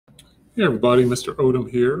Hey everybody, Mr. Odom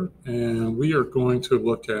here, and we are going to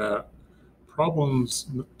look at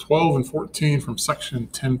problems 12 and 14 from section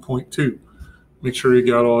 10.2. Make sure you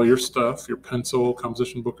got all your stuff, your pencil,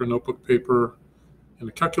 composition book or notebook paper, and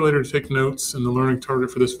a calculator to take notes. And the learning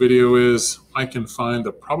target for this video is I can find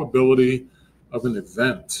the probability of an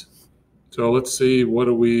event. So let's see, what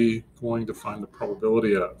are we going to find the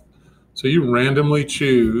probability of? So you randomly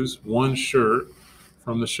choose one shirt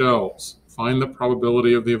from the shelves. Find the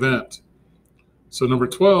probability of the event. So number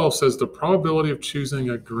 12 says the probability of choosing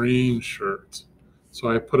a green shirt. So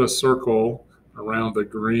I put a circle around the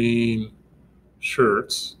green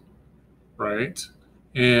shirts, right?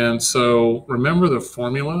 And so remember the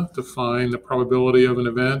formula to find the probability of an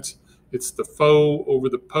event? It's the FO over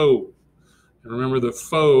the PO. And remember the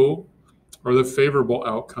FO are the favorable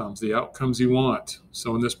outcomes, the outcomes you want.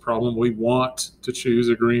 So in this problem, we want to choose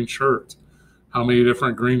a green shirt. How many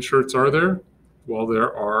different green shirts are there? Well,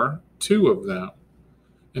 there are 2 of them.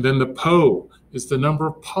 And then the PO is the number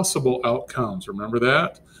of possible outcomes. Remember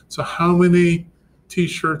that? So how many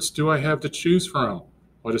t-shirts do I have to choose from?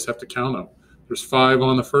 Well, I just have to count them. There's 5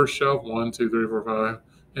 on the first shelf, 1, 2, 3, 4, 5,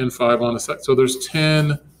 and 5 on the second. So there's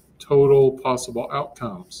 10 total possible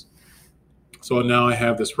outcomes. So now I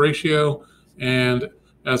have this ratio, and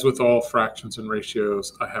as with all fractions and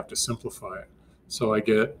ratios, I have to simplify it. So I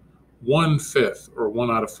get 1/5 or 1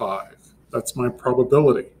 out of 5. That's my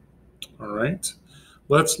probability. All right.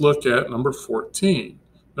 Let's look at number 14.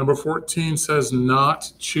 Number 14 says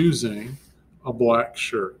not choosing a black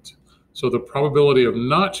shirt. So the probability of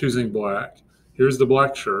not choosing black, here's the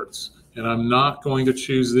black shirts, and I'm not going to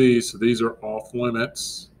choose these, so these are off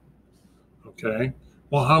limits. Okay.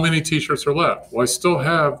 Well, how many t-shirts are left? Well, I still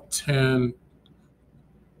have 10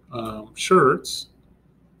 shirts.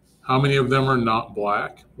 How many of them are not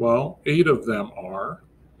black? Well, 8 of them are.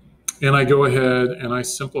 And I go ahead and I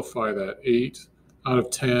simplify that. 8 out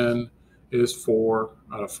of 10 is 4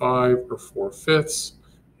 out of 5, or 4/5,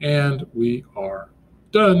 and we are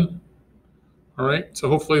done. All right, so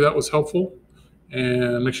hopefully that was helpful,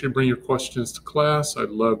 and make sure you bring your questions to class.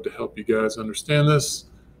 I'd love to help you guys understand this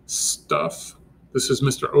stuff. This is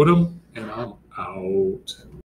Mr. Odom, and I'm out.